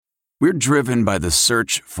We're driven by the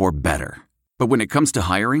search for better. But when it comes to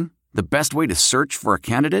hiring, the best way to search for a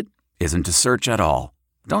candidate isn't to search at all.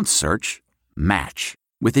 Don't search. Match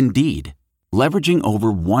with Indeed. Leveraging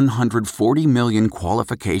over 140 million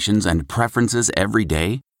qualifications and preferences every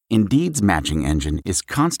day, Indeed's matching engine is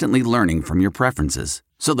constantly learning from your preferences.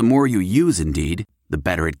 So the more you use Indeed, the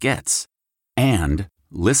better it gets. And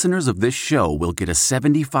listeners of this show will get a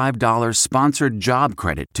 $75 sponsored job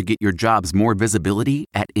credit to get your jobs more visibility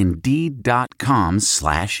at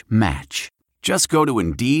Indeed.com/match. Just go to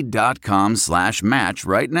Indeed.com/match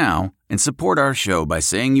right now and support our show by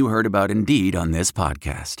saying you heard about Indeed on this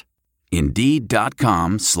podcast.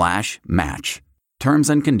 Indeed.com/match. Terms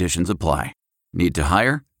and conditions apply. Need to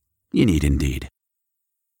hire? You need Indeed.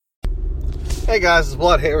 Hey guys, it's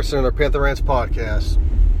Blood Harrison on our Panther Rants podcast.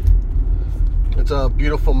 It's a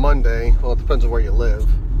beautiful Monday. Well, it depends on where you live,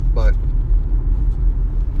 but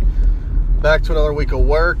back to another week of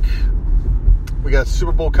work. We got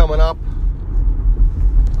Super Bowl coming up.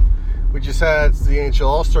 We just had the NHL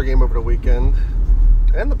All-Star Game over the weekend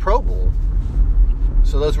and the Pro Bowl.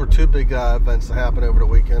 So those were two big events that happened over the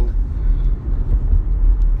weekend.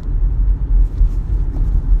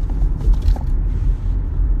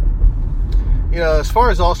 You know, as far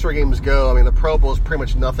as All-Star games go, I mean, the Pro Bowl is pretty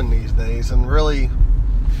much nothing these days. And really,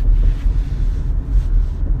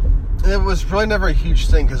 it was really never a huge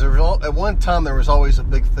thing because at one time there was always a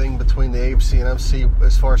big thing between the AFC and NFC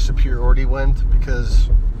as far as superiority went. Because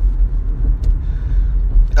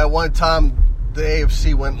at one time, the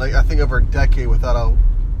AFC went, like, I think, over a decade without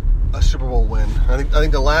a Super Bowl win. I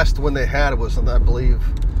think the last win they had was, I believe,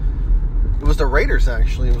 it was the Raiders,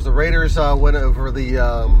 actually. It was the Raiders win over the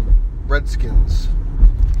Redskins.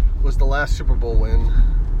 Was the last Super Bowl win.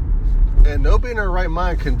 And nobody in their right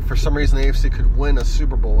mind for some reason, the AFC could win a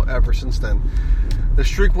Super Bowl ever since then. The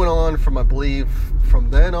streak went on from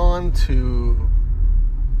then on to,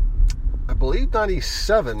 I believe,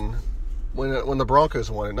 97, when the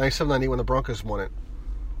Broncos won it. 97-98 when the Broncos won it.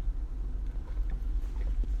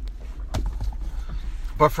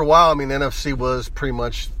 But for a while, I mean, the NFC was pretty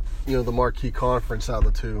much, you know, the marquee conference out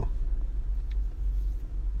of the two.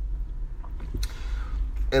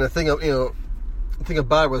 And the thing about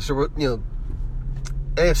it was, you know,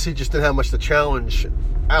 AFC just didn't have much to challenge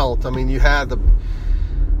out. I mean, you had in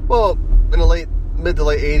the mid to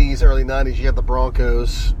late 80s, early 90s, you had the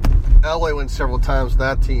Broncos. Elway went several times with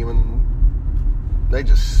that team, and they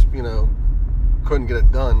just, you know, couldn't get it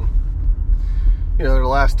done. You know, the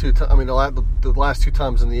last two times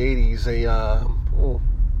in the 80s, they,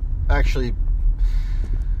 actually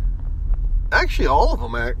all of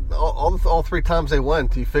them, all three times they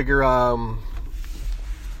went, you figure,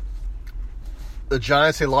 the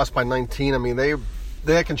Giants, they lost by 19. I mean, they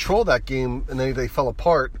had control of that game, and they fell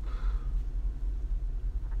apart.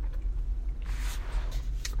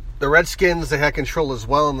 The Redskins, they had control as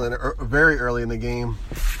well, and then very early in the game.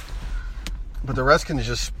 But the Redskins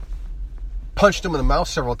just punched them in the mouth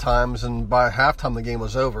several times, and by halftime the game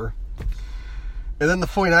was over. And then the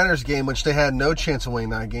 49ers game, which they had no chance of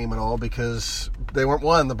winning that game at all because they weren't,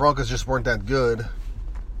 one, the Broncos just weren't that good.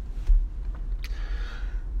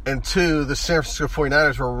 And two, the San Francisco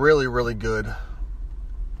 49ers were really, really good.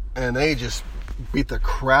 And they just beat the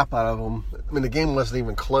crap out of them. I mean, the game wasn't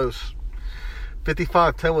even close.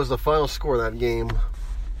 55-10 was the final score of that game.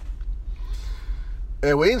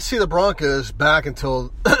 And we didn't see the Broncos back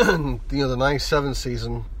until the 97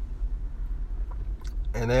 season.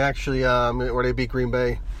 And they actually, where they beat Green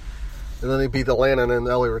Bay. And then they beat Atlanta, and then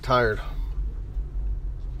Elway retired.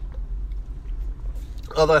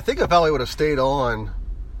 Although I think if Elway would have stayed on,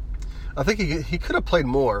 I think he could have played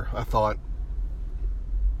more, I thought.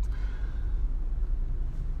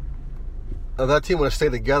 If that team would have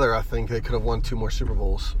stayed together, I think they could have won 2 more Super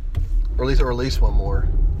Bowls. Or at least one more.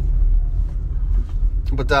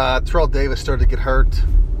 But Terrell Davis started to get hurt.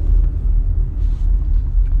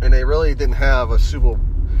 And they really didn't have a Super Bowl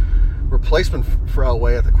replacement for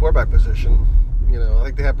Elway at the quarterback position. You know, I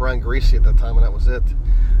think they had Brian Greasy at that time, and that was it.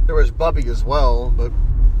 There was Bubby as well, but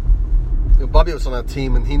Bubby was on that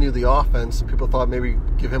team, and he knew the offense, and people thought maybe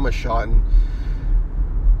give him a shot. And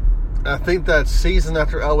I think that season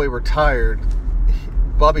after Elway retired,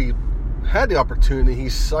 Bubby had the opportunity. He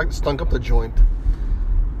stunk up the joint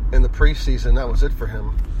in the preseason. That was it for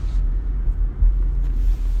him.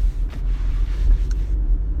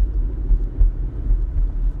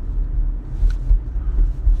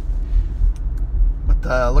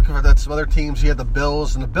 Looking for some other teams, you had the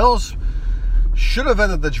Bills, and the Bills should have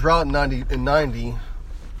ended the drought in 90.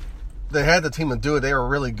 They had the team to do it. They were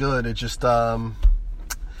really good. It just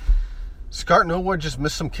Scott Norwood just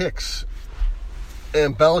missed some kicks.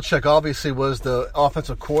 And Belichick obviously was the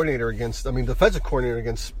defensive coordinator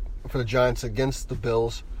for the Giants against the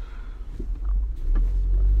Bills.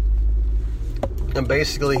 And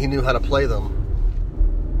basically he knew how to play them.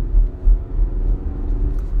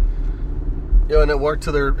 And it worked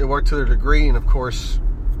to their degree. And of course,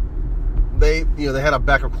 they had a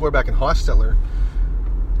backup quarterback in Hostetler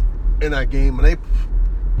in that game, and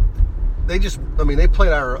they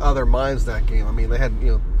played out of their minds that game. I mean, they had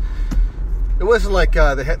it wasn't like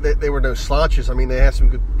they were no slouches. I mean, they had some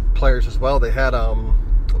good players as well. They had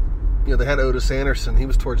they had Otis Anderson. He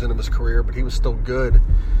was towards the end of his career, but he was still good.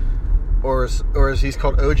 Or as he's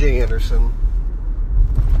called, O.J. Anderson.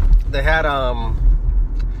 They had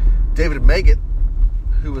David Maggott,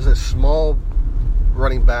 who was a small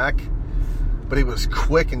running back, but he was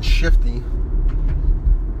quick and shifty.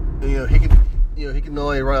 He could not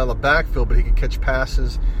only run out of the backfield, but he could catch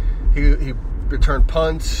passes. He returned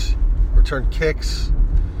punts, returned kicks.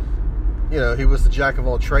 He was the jack of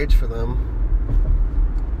all trades for them.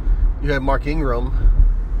 You had Mark Ingram.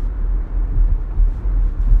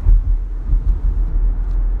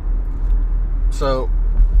 So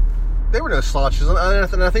they were no slouches, and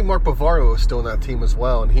I think Mark Bavaro was still in that team as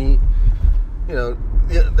well. And he,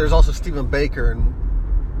 there's also Stephen Baker, and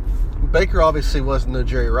Baker obviously wasn't no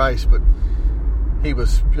Jerry Rice, but he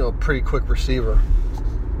was a pretty quick receiver.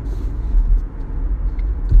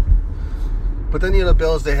 But then the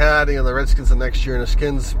Bills, they had the Redskins the next year, and the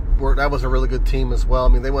Skins that was a really good team as well. I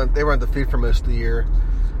mean, they were undefeated for most of the year,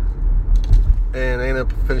 and they ended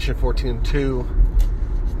up finishing 14-2.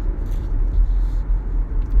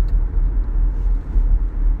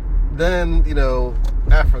 Then,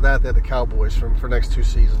 after that, they had the Cowboys for next 2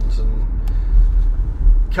 seasons. And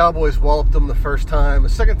Cowboys walloped them the first time. The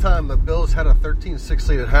second time, the Bills had a 13-6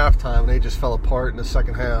 lead at halftime, and they just fell apart in the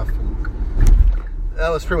second half. And that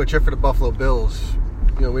was pretty much it for the Buffalo Bills.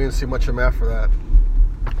 We didn't see much of them after that.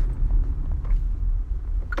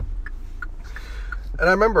 And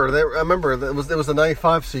I remember that it was the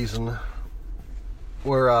 95 season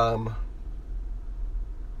where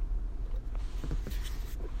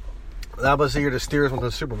that was the year the Steelers went to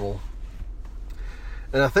the Super Bowl.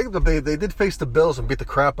 And I think they did face the Bills and beat the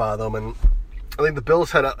crap out of them. And I think the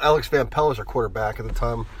Bills had Alex Van Pelt as their quarterback at the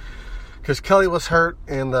time, because Kelly was hurt.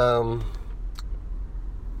 And I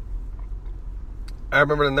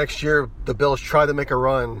remember the next year the Bills tried to make a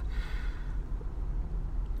run.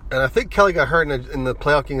 And I think Kelly got hurt in the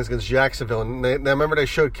playoff games against Jacksonville. And I remember they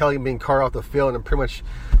showed Kelly being carted off the field, and pretty much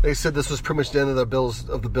they said this was pretty much the end of the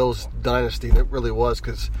Bills dynasty, and it really was,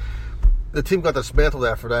 because the team got dismantled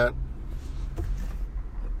after that.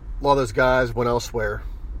 A lot of those guys went elsewhere.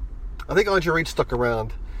 I think Andre Reed stuck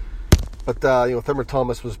around, but Thurman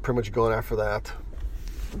Thomas was pretty much gone after that.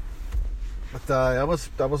 But that was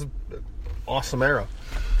an awesome era.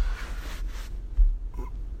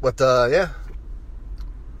 But yeah,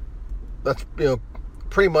 that's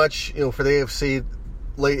pretty much for the AFC.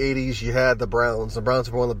 Late 80s, you had the Browns. The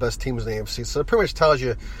Browns were one of the best teams in the AFC, so it pretty much tells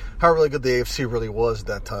you how really good the AFC really was at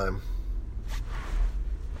that time.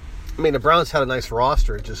 I mean, the Browns had a nice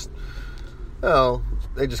roster. It just,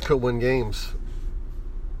 they just couldn't win games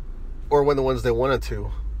or win the ones they wanted to.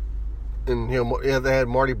 And they had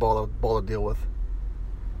Marty Ball to deal with.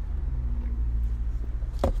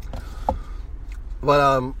 But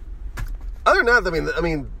other than that, I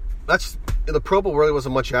mean, that's the Pro Bowl really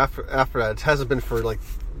wasn't much after that. It hasn't been for like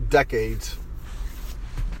decades.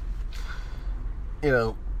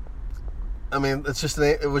 I mean,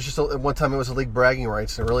 at one time it was a league bragging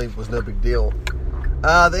rights, and it really was no big deal.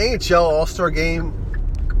 The AHL All-Star Game,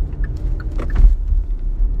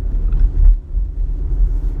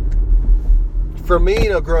 for me,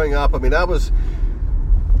 growing up, I mean,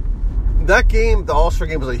 that game, the All-Star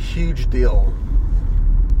Game, was a huge deal.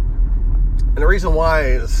 And the reason why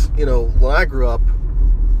is, when I grew up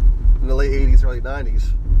in the late 80s, early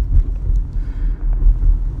 90s,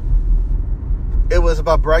 it was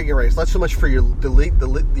about bragging rights, not so much for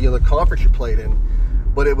the conference you played in,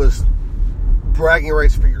 but it was bragging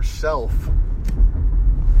rights for yourself.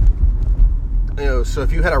 So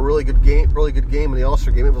if you had a really good game in the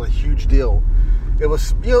All-Star Game, it was a huge deal. It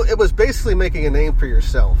was basically making a name for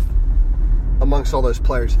yourself amongst all those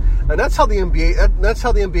players, and that's how the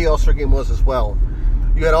NBA All-Star Game was as well.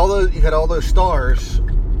 You had all those stars,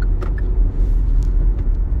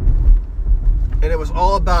 and it was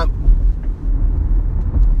all about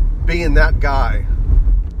being that guy.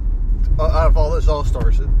 Out of all those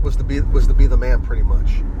All-Stars, it was to be the man, pretty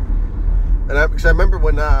much. And because I remember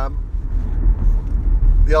when the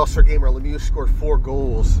All-Star Game, Lemieux scored 4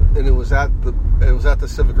 goals, and it was at the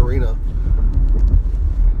Civic Arena.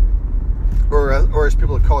 or as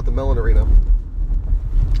people would call it, the Mellon Arena.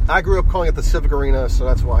 I grew up calling it the Civic Arena, so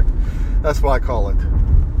that's why I call it.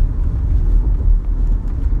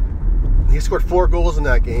 He scored 4 goals in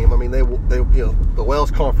that game. I mean, they the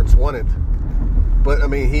Wales Conference won it, but I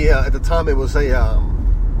mean, he at the time it was a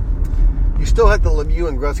you still had the Lemieux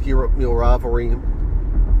and Gretzky rivalry,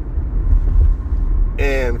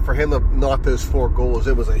 and for him to knock those 4 goals,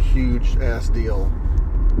 it was a huge ass deal.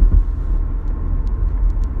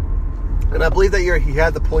 And I believe that year he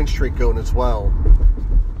had the point streak going as well.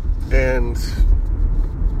 And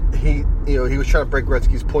he was trying to break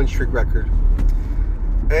Gretzky's point streak record.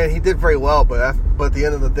 And he did very well, but at the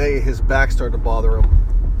end of the day, his back started to bother him.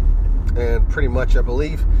 And pretty much, I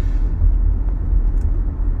believe,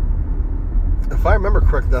 if I remember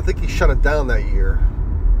correctly, I think he shut it down that year.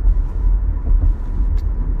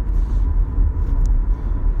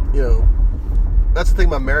 That's the thing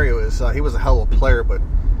about Mario is he was a hell of a player, but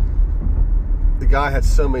the guy had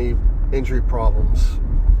so many injury problems.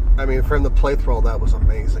 I mean, for him to play through all that was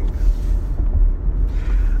amazing.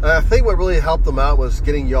 And I think what really helped him out was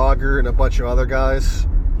getting Jágr and a bunch of other guys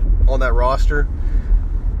on that roster,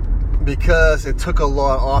 because it took a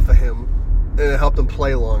lot off of him and it helped him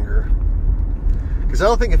play longer. Because I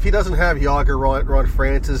don't think if he doesn't have Jágr, Ron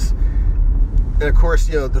Francis, and of course,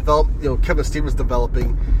 Kevin Stevens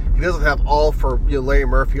developing, he doesn't have all for Larry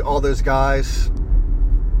Murphy, all those guys,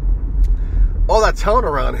 all that talent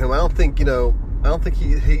around him. I don't think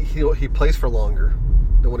he plays for longer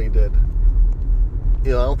than what he did. I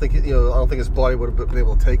don't think his body would have been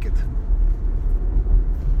able to take it.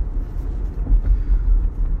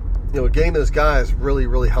 Getting those guys really,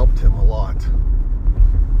 really helped him a lot.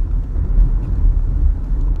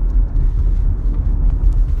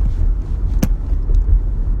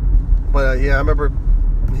 But I remember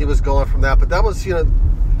he was going from that. But that was, I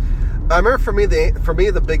remember for me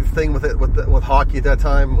the big thing with hockey at that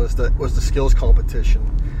time was the skills competition,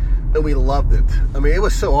 and we loved it. I mean, it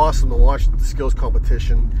was so awesome to watch the skills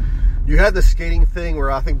competition. You had the skating thing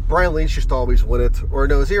where I think Brian Leach used to always win it, or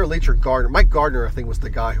no, it was either Leach or Gardner. Mike Gardner, I think, was the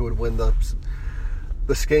guy who would win the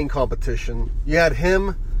skating competition. You had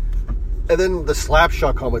him, and then the slap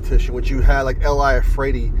shot competition, which you had like L.I.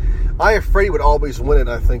 Iafrate. Iafrate would always win it,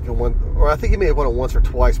 I think, I think he may have won it once or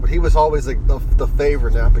twice, but he was always like the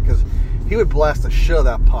favorite now because he would blast the shit out of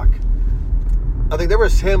that puck. I think there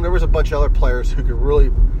was him, there was a bunch of other players who could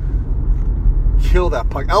really kill that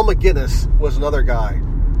puck. Al McGinnis was another guy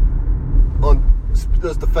on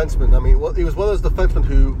those defensemen. I mean, he was one of those defensemen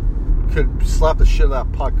who could slap the shit out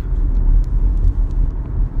of that puck.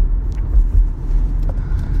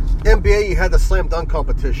 NBA, you had the slam dunk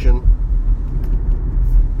competition.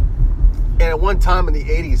 And at one time in the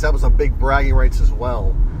 80s, that was a big bragging rights as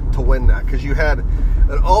well to win that. Because you had,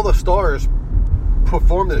 and all the stars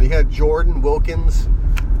performed it. You had Jordan, Wilkins.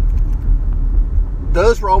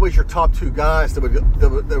 Those were always your top 2 guys.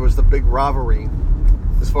 There was the big rivalry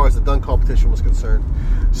as far as the dunk competition was concerned.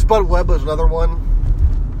 Spud Webb was another one.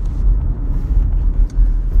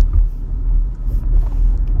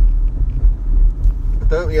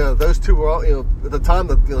 Those two were all, at the time,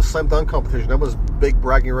 the slam dunk competition, that was big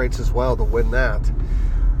bragging rights as well to win that.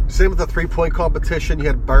 Same with the 3-point competition. You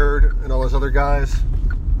had Bird and all those other guys.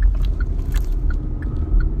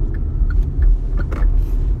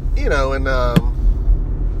 And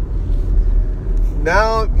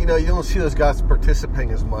now, you don't see those guys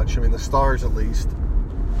participating as much. I mean, the stars at least.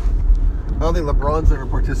 I don't think LeBron's ever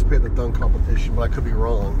participated in the dunk competition, but I could be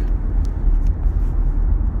wrong.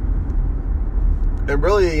 And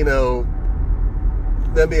really, the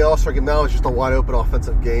NBA All-Star Game now is just a wide open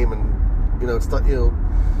offensive game, and it's not,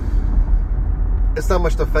 it's not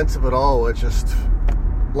much defensive at all. It's just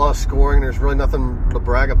a lot of scoring. There's really nothing to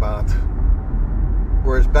brag about.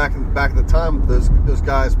 Whereas back at the time, those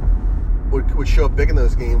guys would show up big in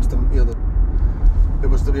those games. It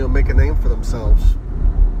was to make a name for themselves.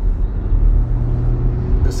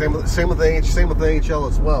 The same with the NHL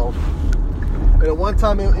as well. And at one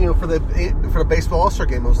time, for the baseball All-Star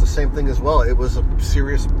Game, it was the same thing as well. It was a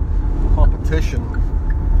serious competition,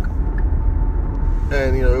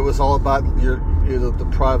 and it was all about the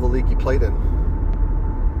pride of the league you played in.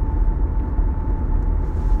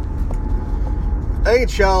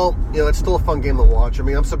 NHL, it's still a fun game to watch. I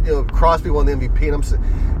mean, Crosby won the MVP, and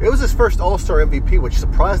it was his first All-Star MVP, which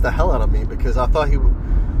surprised the hell out of me because I thought he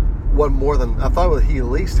won more than I thought. He at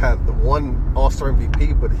least had the one All-Star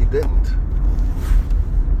MVP, but he didn't.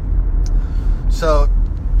 So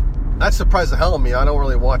that surprised the hell out of me. I don't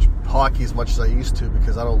really watch hockey as much as I used to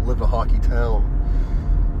because I don't live in a hockey town.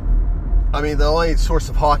 I mean, the only source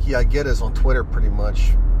of hockey I get is on Twitter, pretty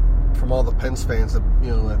much, from all the Pens fans that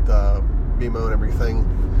BMO and everything.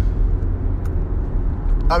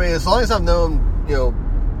 I mean, as long as I've known,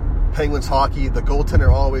 Penguins hockey, the goaltender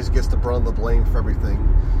always gets the brunt of the blame for everything.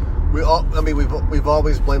 We've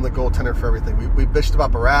always blamed the goaltender for everything. We bitched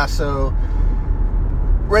about Barrasso.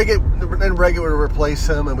 Reggett would replace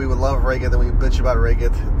him, and we would love Reggett. Then we bitch about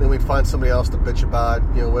Reggett. Then we'd find somebody else to bitch about.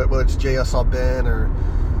 Whether it's J.S. Aubin or.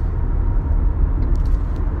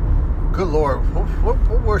 Good Lord, what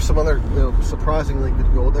were some other surprisingly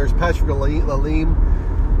good goals? There's Patrick Lalime.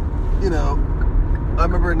 I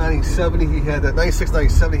remember in 1970 he had that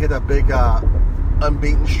 96-97 he had that big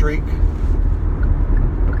unbeaten streak.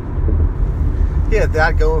 He had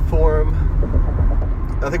that going for him.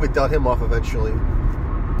 I think we dealt him off eventually.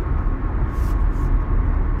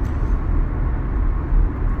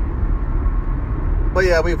 But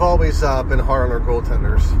yeah, we've always been hard on our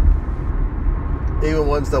goaltenders, even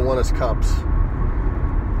ones that won us cups.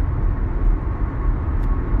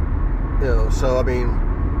 So I mean,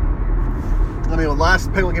 the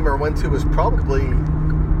last Penguin game I went to was probably,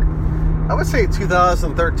 I would say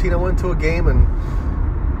 2013. I went to a game and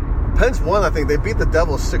Pens won. I think they beat the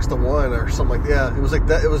Devils 6-1 or something like that. Yeah, it was like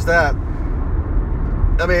that. It was that.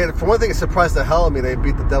 I mean, for one thing, it surprised the hell out of me they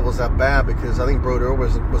beat the Devils that bad, because I think Brodeur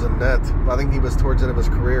was a net. I think he was towards the end of his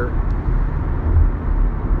career.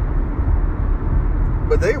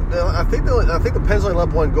 But I think the Pens only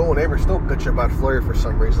left one goal, and they were still bitching about Fleury for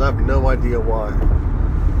some reason. I have no idea why.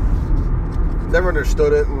 Never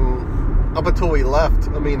understood it, and up until he left,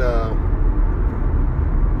 I mean, I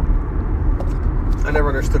never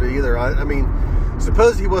understood it either. I mean,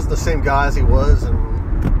 suppose he wasn't the same guy as he was, and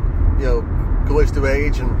goalies do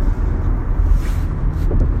age, and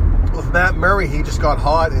with Matt Murray, he just got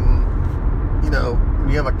hot, and when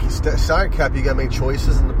you have a salary cap, you got to make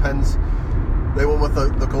choices, and the Pens, they went with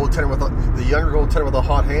the goaltender with the younger goaltender with a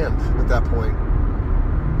hot hand at that point.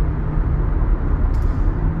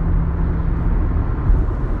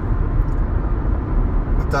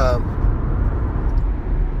 But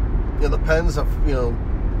the Pens have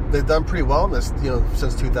they've done pretty well in this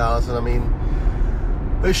since 2000. I mean,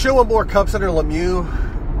 they should win more cups under Lemieux,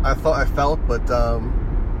 I felt, but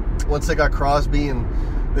once they got Crosby, and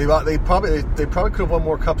they probably could have won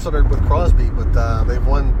more cups with Crosby, but they've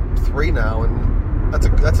won 3 now, and that's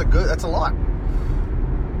a lot.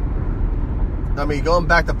 I mean, going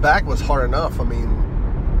back to back was hard enough. I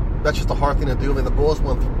mean, that's just a hard thing to do. I mean, the Bulls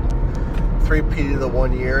won 3-peated the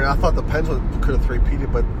 1 year, and I thought the Pens could have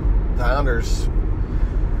 3-peated, but the Islanders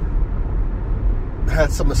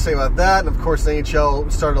had something to say about that. And of course, the NHL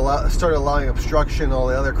started allowing obstruction and all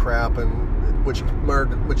the other crap, and which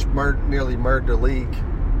nearly murdered the league.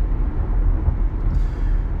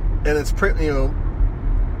 And it's pretty, I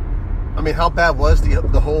mean, how bad was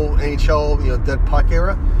the whole NHL dead puck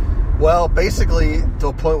era? Well, basically to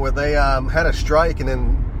a point where they had a strike, and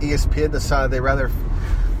then ESPN decided they rather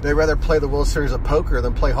play the World Series of Poker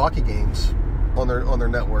than play hockey games on their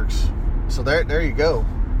networks. So there you go.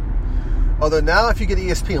 Although now, if you get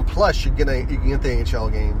ESPN Plus, you can get the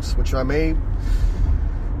NHL games, which I may.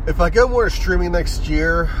 If I go more to streaming next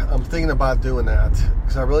year, I'm thinking about doing that,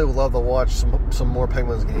 because I really would love to watch some more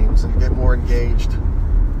Penguins games and get more engaged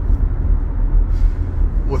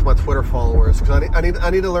with my Twitter followers, because I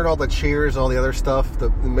need to learn all the cheers and all the other stuff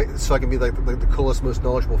so I can be like the coolest, most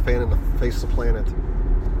knowledgeable fan in the face of the planet.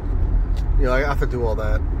 I have to do all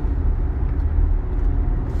that.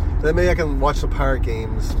 Then maybe I can watch some Pirate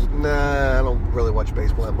games. Nah, I don't really watch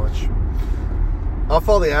baseball that much. I'll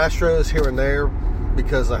follow the Astros here and there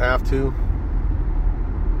because I have to.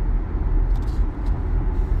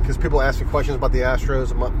 Because people ask me questions about the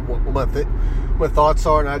Astros and what my thoughts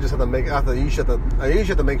are, and I just have to make. I usually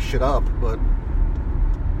have to make shit up, but.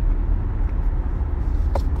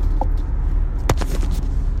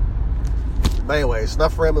 But anyways,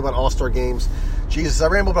 enough rambling about All-Star games. Jesus, I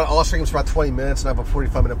rambled about All-Star games for about 20 minutes, and I have a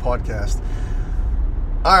 45-minute podcast.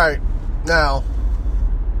 All right, now,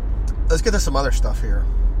 let's get to some other stuff here.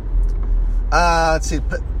 Let's see,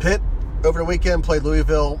 Pitt, over the weekend, played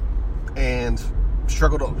Louisville, and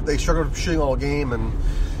they struggled shooting all game, and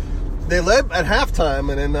they led at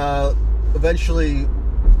halftime, and then eventually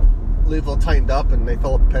Louisville tightened up, and they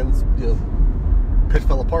fell Pitt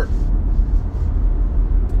fell apart.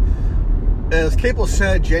 As Capel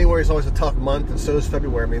said, January is always a tough month, and so is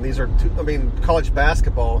February. I mean, college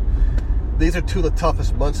basketball, these are two of the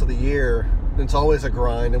toughest months of the year. It's always a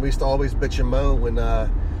grind, and we used to always bitch and moan when,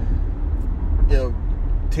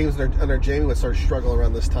 teams under Jamie would start struggling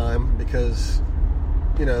around this time, because,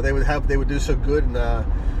 they would do so good, and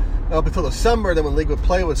up until December, then when league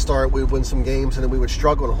play would start, we would win some games, and then we would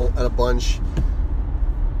struggle at a bunch.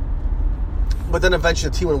 But then eventually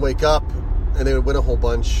the team would wake up, and they would win a whole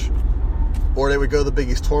bunch, or they would go to the Big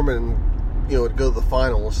East tournament and, go to the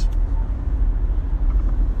finals.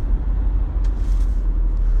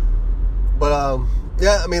 But,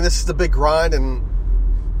 yeah, I mean, this is the big grind, and,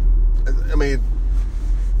 I mean,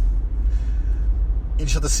 you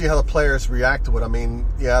just have to see how the players react to it. I mean,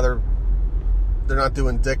 yeah, they're not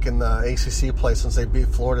doing dick in the ACC play since they beat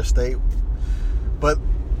Florida State. But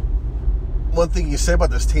one thing you say about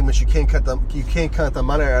this team is you can't cut the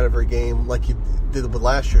money out of every game like you did with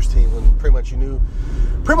last year's team, when pretty much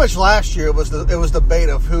last year it was debate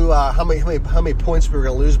of how many points we were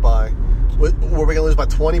going to lose by. Were we going to lose by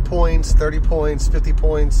 20 points, 30 points, 50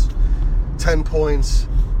 points, 10 points?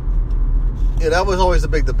 Yeah, that was always the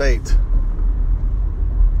big debate.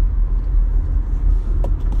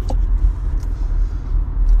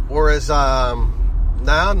 Whereas now,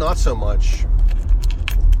 not so much.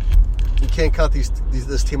 You can't cut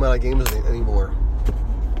this team out of games anymore.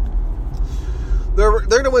 They're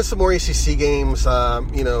going to win some more ACC games.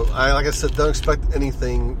 Like I said, don't expect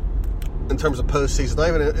anything in terms of postseason, not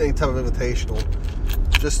even any type of invitational.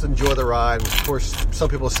 Just enjoy the ride. And of course, some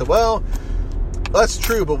people say, well, that's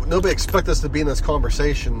true, but nobody expects us to be in this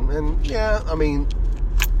conversation. And yeah, I mean,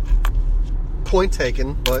 point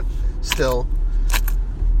taken, but still,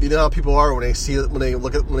 you know how people are when they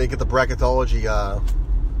get the bracketology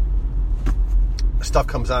stuff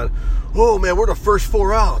comes out. Oh man, we're the first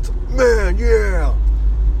 4 out. Man, yeah.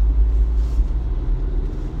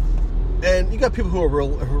 And you got people who are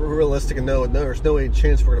realistic and know there's no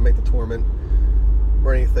chance we're going to make the tournament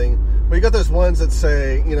or anything. But you got those ones that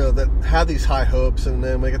say, that have these high hopes, and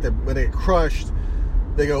then when they get crushed,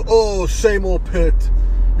 they go, "Oh, same old Pitt.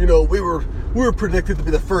 We were predicted to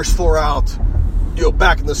be the first 4 out.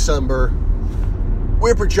 Back in December,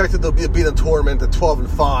 we were projected to be in the tournament at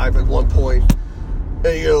 12-5 at one point,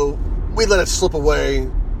 and we let it slip away.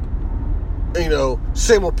 And,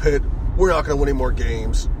 same old Pitt. We're not going to win any more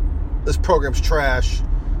games. This program's trash.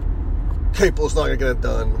 Capel's not going to get it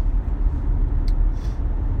done."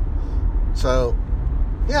 So,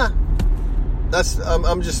 yeah,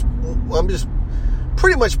 I'm just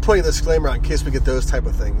pretty much putting a disclaimer out in case we get those type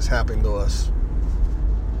of things happening to us.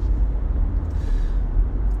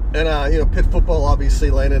 And Pitt football obviously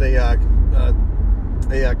landed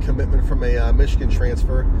a commitment from a Michigan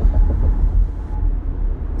transfer.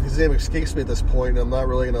 His name escapes me at this point, and I'm not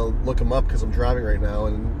really going to look him up because I'm driving right now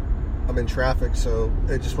and I'm in traffic, so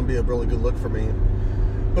it just won't be a really good look for me.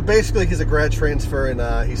 But basically, he's a grad transfer,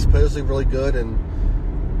 and he's supposedly really good, and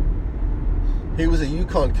he was a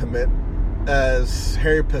UConn commit, as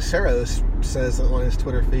Harry Pissarro says on his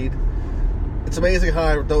Twitter feed. It's amazing how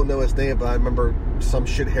I don't know his name, but I remember some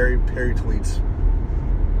shit Harry tweets.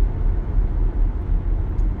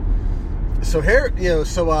 So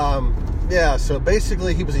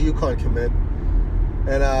basically he was a UConn commit,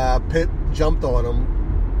 and Pitt jumped on him,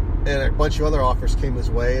 and a bunch of other offers came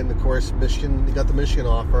his way, and of course Michigan, he got the Michigan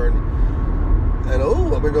offer, and I'm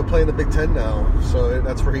going to go play in the Big Ten now, so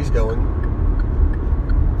that's where he's going.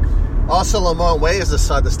 Also, Lamont Way has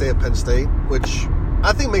decided to stay at Penn State, which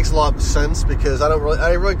I think makes a lot of sense, because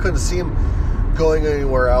I really couldn't see him going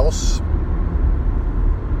anywhere else.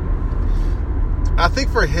 I think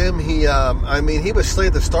for him, he was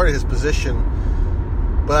slated to start at his position,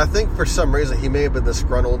 but I think for some reason he may have been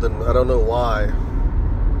disgruntled, and I don't know why.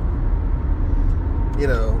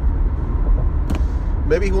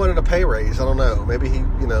 Maybe he wanted a pay raise. I don't know. Maybe he,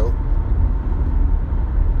 you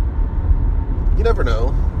never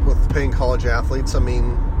know with paying college athletes. I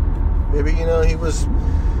mean, maybe, he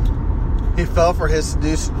fell for his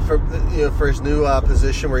new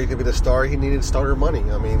position where he could be the star. He needed starter money.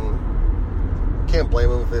 I mean, can't blame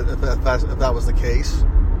him if that was the case.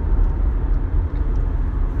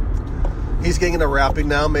 He's getting into rapping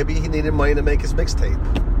now. Maybe he needed money to make his mixtape.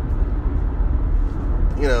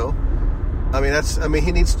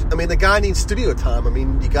 The guy needs studio time. I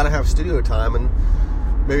mean, you got to have studio time, and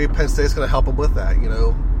maybe Penn State's going to help him with that.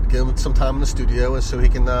 Give him some time in the studio, and so he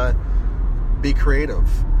can be creative.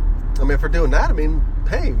 I mean, if they're doing that,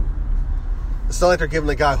 hey, it's not like they're giving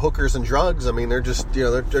the guy hookers and drugs. I mean, they're just,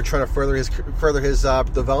 they're trying to further his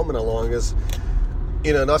development along as,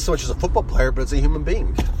 not so much as a football player, but as a human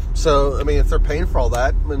being. So, I mean, if they're paying for all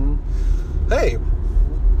that, then hey,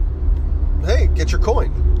 get your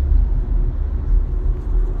coin.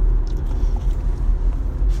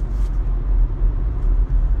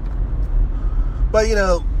 But,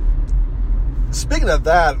 speaking of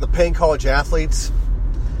that, the paying college athletes,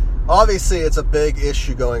 obviously it's a big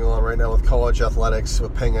issue going on right now with college athletics,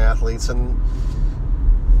 with paying athletes, and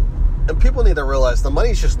people need to realize the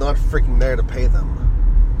money's just not freaking there to pay them.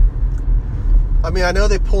 I mean, I know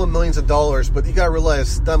they pull in millions of dollars, but you got to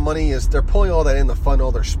realize that money they're pulling all that in to fund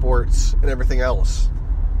all their sports and everything else.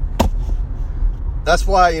 That's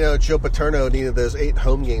why, Joe Paterno needed those 8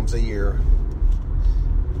 home games a year.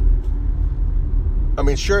 I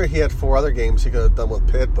mean, sure, he had 4 other games he could have done with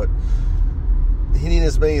Pitt, but he needed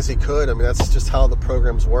as many as he could. I mean, that's just how the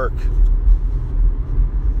programs work.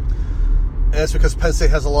 And it's because Penn State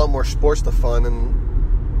has a lot more sports to fund, and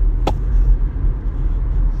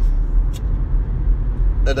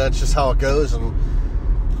that's just how it goes. And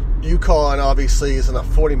UConn obviously is in a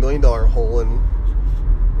 $40 million hole, and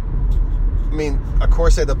I mean, of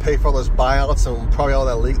course they had to pay for all those buyouts and probably all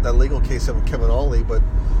that legal case of Kevin Ollie, but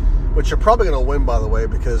which you're probably going to win, by the way,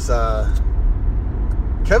 because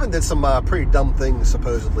Kevin did some pretty dumb things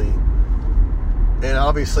supposedly, and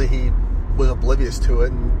obviously he was oblivious to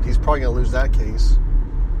it, and he's probably going to lose that case.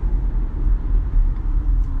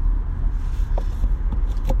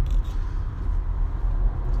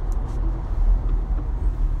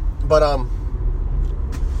 But,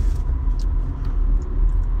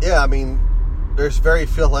 yeah, I mean, there's very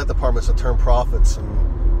few athletic departments that turn profits. And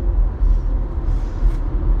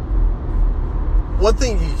one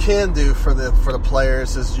thing you can do for the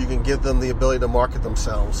players is you can give them the ability to market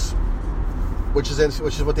themselves, which is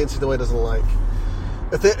what the NCAA doesn't like.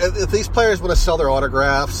 If these players want to sell their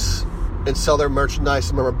autographs and sell their merchandise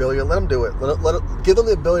and memorabilia, let them do it. Give them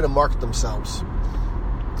the ability to market themselves.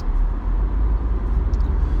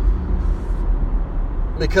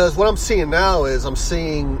 Because what I'm seeing now is I'm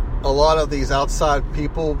seeing a lot of these outside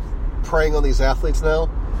people preying on these athletes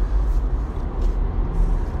now.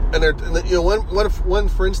 And one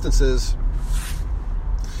for instance is,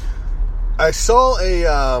 I saw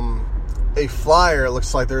a flyer. It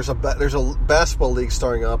looks like there's a basketball league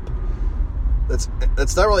starting up.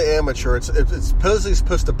 It's not really amateur. It's supposedly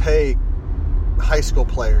supposed to pay high school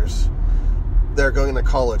players that are going into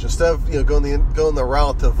college instead of going the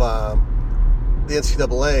route of the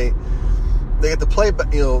NCAA. They get to play,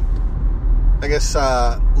 I guess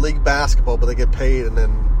league basketball, but they get paid, and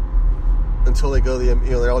then until they go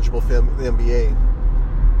they're eligible for the NBA.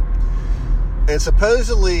 And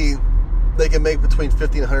supposedly they can make between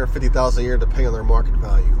 $50,000 and $150,000 a year, depending on their market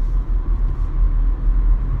value.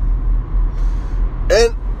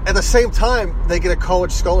 And at the same time, they get a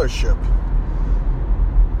college scholarship.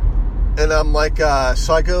 And I'm like,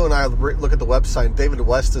 so I go and I look at the website. And David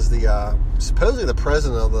West is supposedly the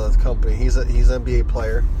president of the company. He's an NBA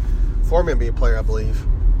player, former NBA player, I believe.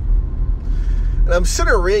 And I'm sitting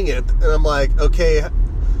there reading it, and I'm like, okay,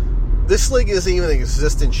 this league isn't even in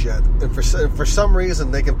existence yet. And for some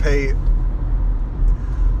reason, they can pay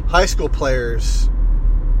high school players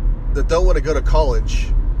that don't want to go to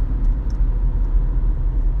college,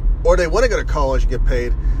 or they want to go to college and get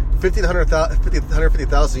paid $50,000 to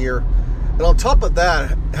 $150,000 a year, and on top of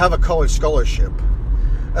that, have a college scholarship.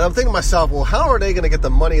 And I'm thinking to myself, well, how are they going to get the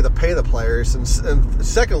money to pay the players? And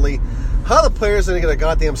secondly, how are the players going to get a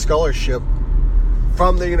goddamn scholarship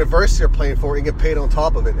from the university they're playing for and get paid on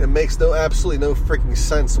top of it? It makes absolutely no freaking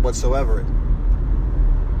sense whatsoever.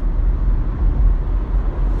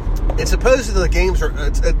 And supposedly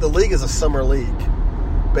the league is a summer league,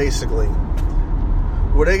 basically,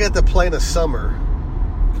 where they get to play in the summer.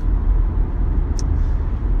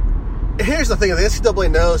 Here's the thing: if the NCAA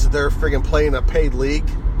knows that they're friggin' playing a paid league,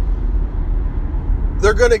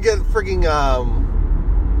 they're gonna get friggin'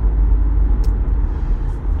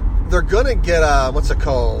 they're gonna get what's it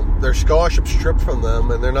called? Their scholarship stripped from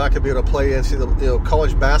them, and they're not gonna be able to play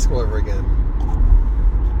college basketball ever again.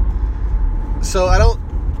 So I don't.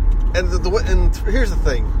 And here's the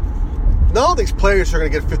thing: not all these players are gonna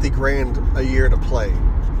get $50,000 a year to play,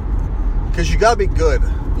 because you gotta be good.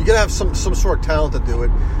 You gotta have some sort of talent to do it,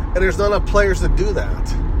 and there's not enough players to do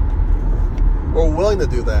that or willing to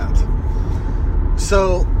do that.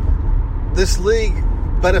 So this league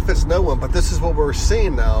benefits no one, but this is what we're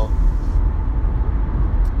seeing now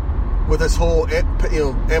with this whole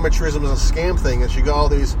amateurism as a scam thing. Is you got all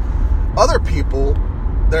these other people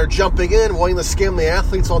that are jumping in, wanting to scam the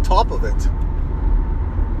athletes on top of it.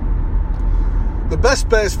 The best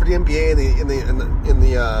bet is for the NBA and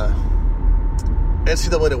the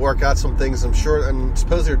NCAA to work out some things. I'm sure, and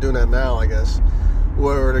suppose they're doing that now, I guess,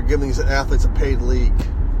 where they're giving these athletes a paid league.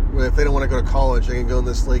 Where if they don't want to go to college, they can go in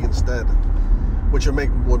this league instead, which would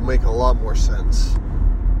make a lot more sense.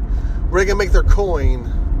 Where they can make their coin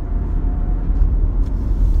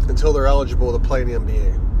until they're eligible to play in the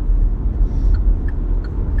NBA.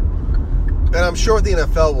 And I'm sure the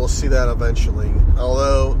NFL will see that eventually.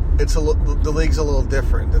 Although the league's a little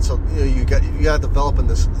different. You got to develop in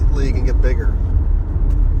this league and get bigger.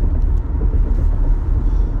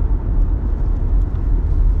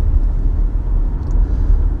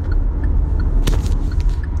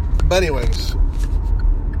 But anyways,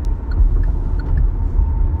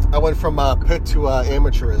 I went from Pitt to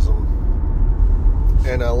amateurism,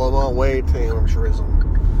 and Lamont Wade to amateurism.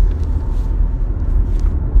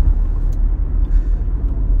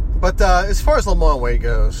 But as far as Lamont Wade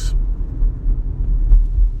goes,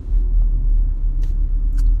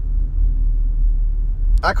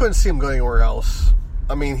 I couldn't see him going anywhere else.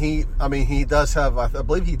 I mean, he does have. I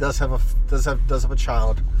believe he does have a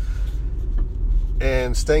child,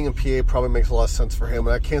 and staying in PA probably makes a lot of sense for him.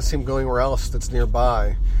 And I can't see him going anywhere else that's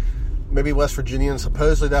nearby. Maybe West Virginia, and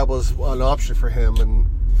supposedly that was an option for him. And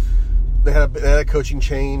they had a coaching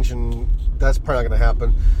change, and that's probably not going to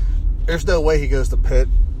happen. There's no way he goes to Pitt,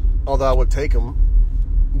 although I would take him.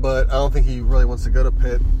 But I don't think he really wants to go to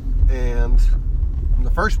Pitt. And in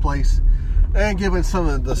the first place, and given some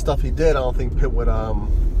of the stuff he did, I don't think Pitt would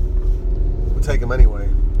take him anyway.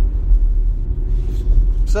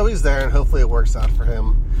 So he's there, and hopefully it works out for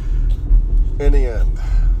him in the end.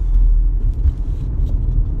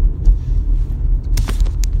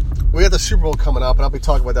 We have the Super Bowl coming up, and I'll be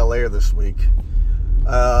talking about that later this week.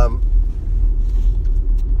 As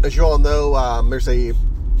you all know, there's a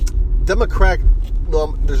Democratic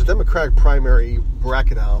primary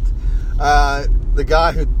bracket out. The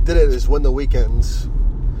guy who did it is Win the Weekends.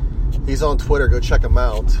 He's on Twitter. Go check him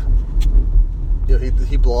out. You know,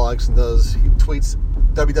 he blogs and he tweets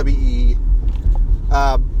WWE.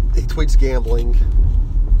 He tweets gambling.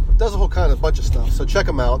 Does a whole bunch of stuff. So check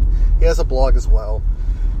him out. He has a blog as well.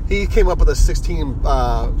 He came up with a 16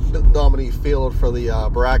 nominee field for the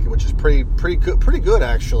bracket, which is pretty good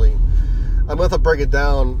actually. I'm going to break it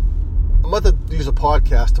down. I'm going to use a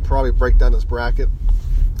podcast to probably break down this bracket,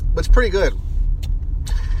 but it's pretty good.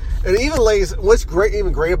 And it even what's great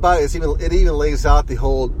about it is it even lays out the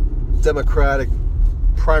whole Democratic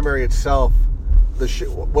primary itself,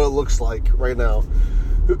 what it looks like right now,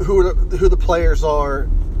 who the players are,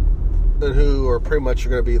 and who are pretty much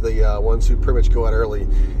going to be the ones who pretty much go out early.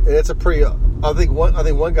 And it's a pretty. I think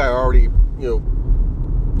one guy already,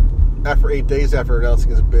 after 8 days after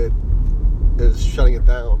announcing his bid, is shutting it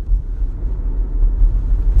down.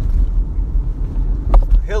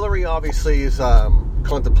 Hillary obviously is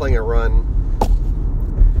contemplating a run,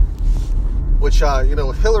 which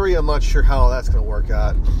Hillary, I'm not sure how that's going to work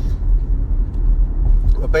out.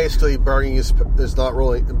 But basically, Bernie is not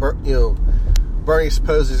really, Bernie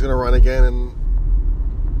supposes he's going to run again, and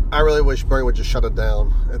I really wish Bernie would just shut it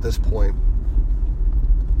down at this point,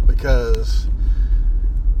 because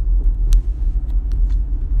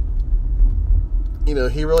he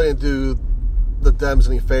really didn't do the Dems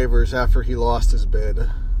any favors after he lost his bid.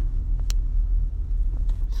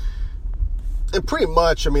 And pretty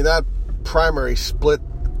much, that primary split,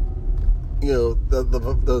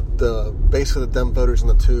 the basically the Dem voters in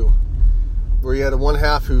the two, where you had one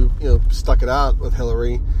half who, stuck it out with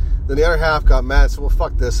Hillary, then the other half got mad, so, well,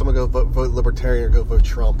 fuck this, I'm going to go vote Libertarian or go vote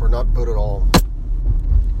Trump, or not vote at all.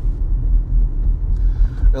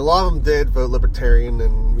 And a lot of them did vote Libertarian,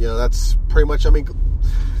 and, that's pretty much,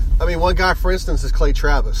 one guy, for instance, is Clay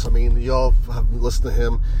Travis. You all have listened to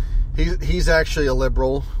him. He's actually a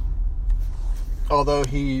liberal, although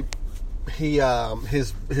his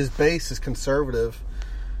base is conservative.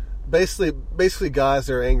 Basically guys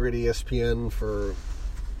that are angry at ESPN for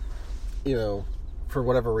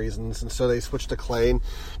whatever reasons, and so they switched to Clay, and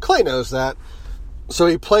Clay knows that, so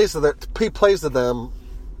he plays to them.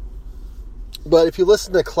 But if you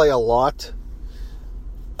listen to Clay a lot,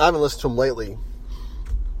 I haven't listened to him lately,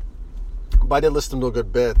 but I did listen to him a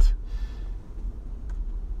good bit.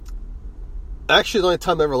 Actually, the only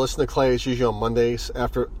time I ever listened to Clay is usually on Mondays.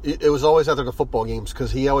 It was always after the football games,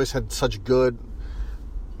 because he always had such good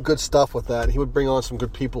stuff with that. He would bring on some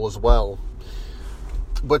good people as well.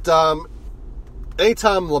 But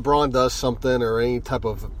anytime LeBron does something, or any type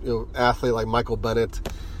of athlete like Michael Bennett,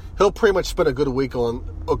 he'll pretty much spend a good week, or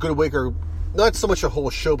not so much a whole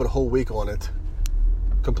show, but a whole week on it.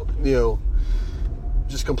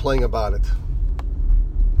 Just complaining about it.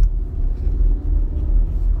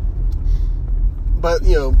 But,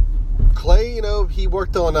 Clay, he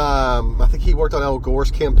worked on, I think he worked on Al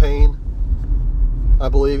Gore's campaign, I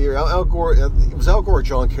believe. Al Gore, it was Al Gore or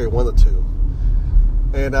John Kerry, one of the two.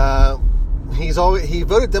 And he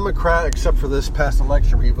voted Democrat, except for this past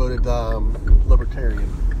election where he voted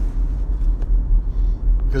Libertarian,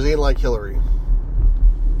 because he didn't like Hillary.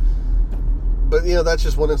 But, that's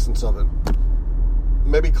just one instance of it.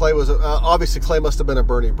 Maybe Clay was, obviously Clay must have been a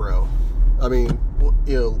Bernie bro.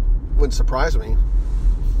 Wouldn't surprise me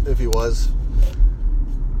if he was.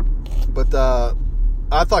 But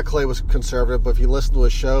I thought Clay was conservative, but if you listen to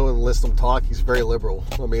his show and listen to him talk, he's very liberal.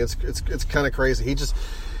 It's kind of crazy.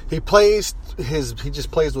 He just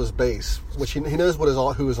plays to his base, which he knows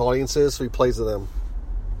who his audience is, so he plays to them.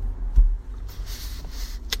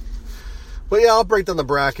 But yeah, I'll break down the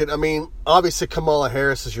bracket. I mean, obviously Kamala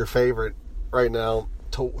Harris is your favorite right now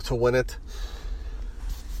to win it.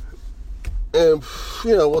 And,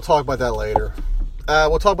 we'll talk about that later.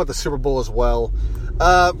 We'll talk about the Super Bowl as well.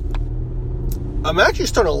 I'm actually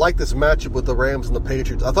starting to like this matchup with the Rams and the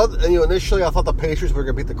Patriots. I thought, initially I thought the Patriots were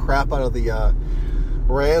going to beat the crap out of the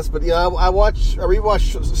Rams, but I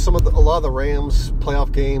rewatched a lot of the Rams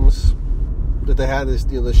playoff games that they had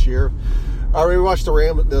this year. I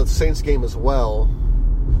rewatched the Saints game as well.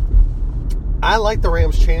 I like the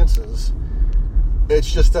Rams' chances.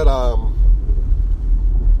 It's just that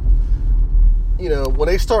when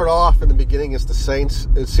they started off in the beginning against the Saints,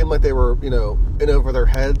 it seemed like they were in over their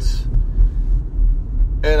heads,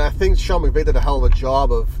 and I think Sean McVay did a hell of a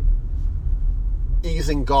job of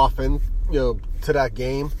easing Goff in to that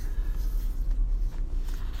game.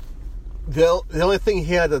 The only thing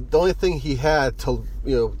he had to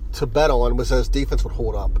bet on was that his defense would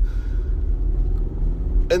hold up,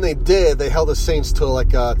 and they did. They held the Saints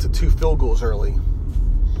to 2 field goals early,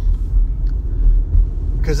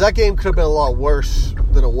 because that game could have been a lot worse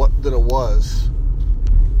than it was.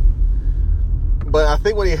 But I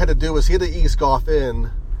think what he had to do was he had to ease Goff into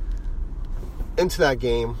that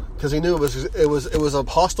game, because he knew it was a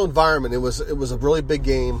hostile environment. It was a really big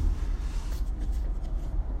game,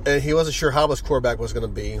 and he wasn't sure how his quarterback was going to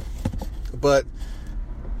be. But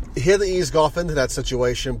he had to ease Goff into that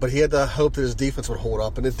situation, but he had to hope that his defense would hold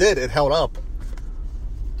up, and it did. It held up.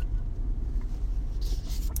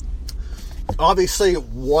 Obviously,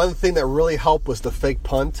 one thing that really helped was the fake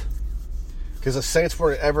punt, because the Saints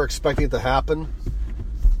weren't ever expecting it to happen.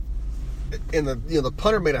 And the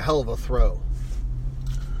punter made a hell of a throw.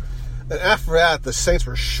 And after that, the Saints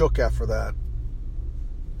were shook after that,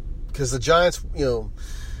 because the Giants,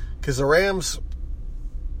 because the Rams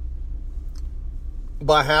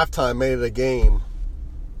by halftime made it a game,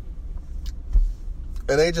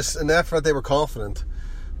 and after that they were confident.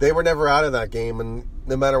 They were never out of that game, and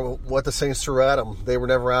no matter what the Saints threw at them, they were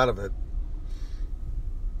never out of it.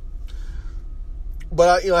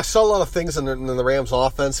 But I saw a lot of things in the Rams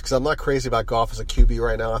offense, because I'm not crazy about Goff as a QB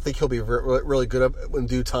right now. I think he'll be really good in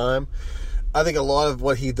due time. I think a lot of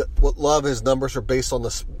what his numbers are based on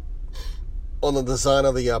the design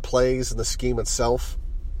of the plays and the scheme itself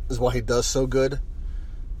is why he does so good.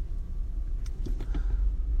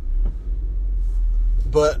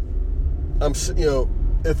 But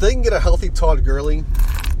if they can get a healthy Todd Gurley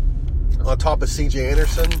on top of C.J.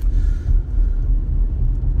 Anderson,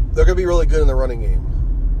 they're going to be really good in the running game.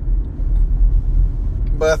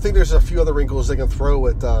 But I think there's a few other wrinkles they can throw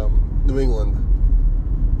at New England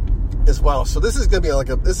as well. So this is going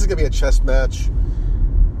to be a chess match.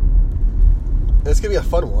 And it's going to be a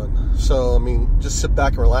fun one. So, just sit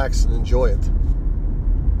back and relax and enjoy it.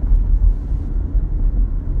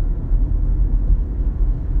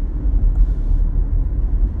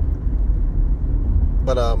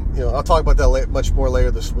 But I'll talk about that much more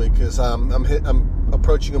later this week, because I'm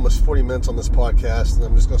approaching almost 40 minutes on this podcast, and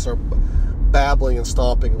I'm just going to start babbling and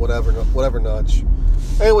stomping, whatever nudge.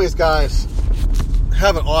 Anyways, guys,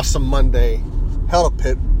 have an awesome Monday. Hell to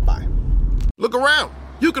Pit. Bye. Look around.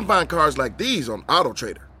 You can find cars like these on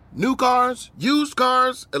AutoTrader. New cars, used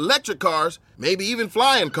cars, electric cars, maybe even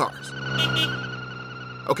flying cars.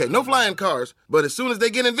 Okay, no flying cars, but as soon as they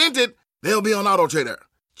get invented, they'll be on AutoTrader.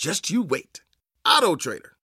 Just you wait. AutoTrader.